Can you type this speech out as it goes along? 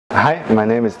Hi, my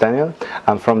name is Daniel.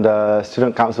 I'm from the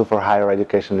Student Council for Higher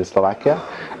Education in Slovakia,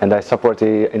 and I support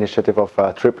the initiative of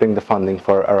tripling the funding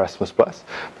for Erasmus+,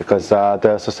 because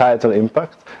the societal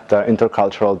impact, the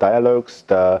intercultural dialogues,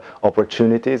 the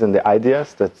opportunities and the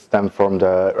ideas that stem from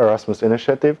the Erasmus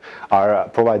initiative are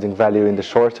providing value in the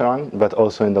short run, but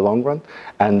also in the long run,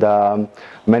 and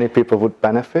many people would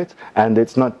benefit. And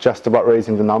it's not just about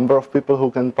raising the number of people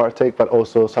who can partake, but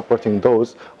also supporting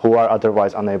those who are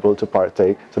otherwise unable to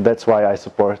partake. So that's why I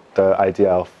support the idea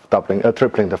of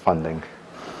tripling the funding.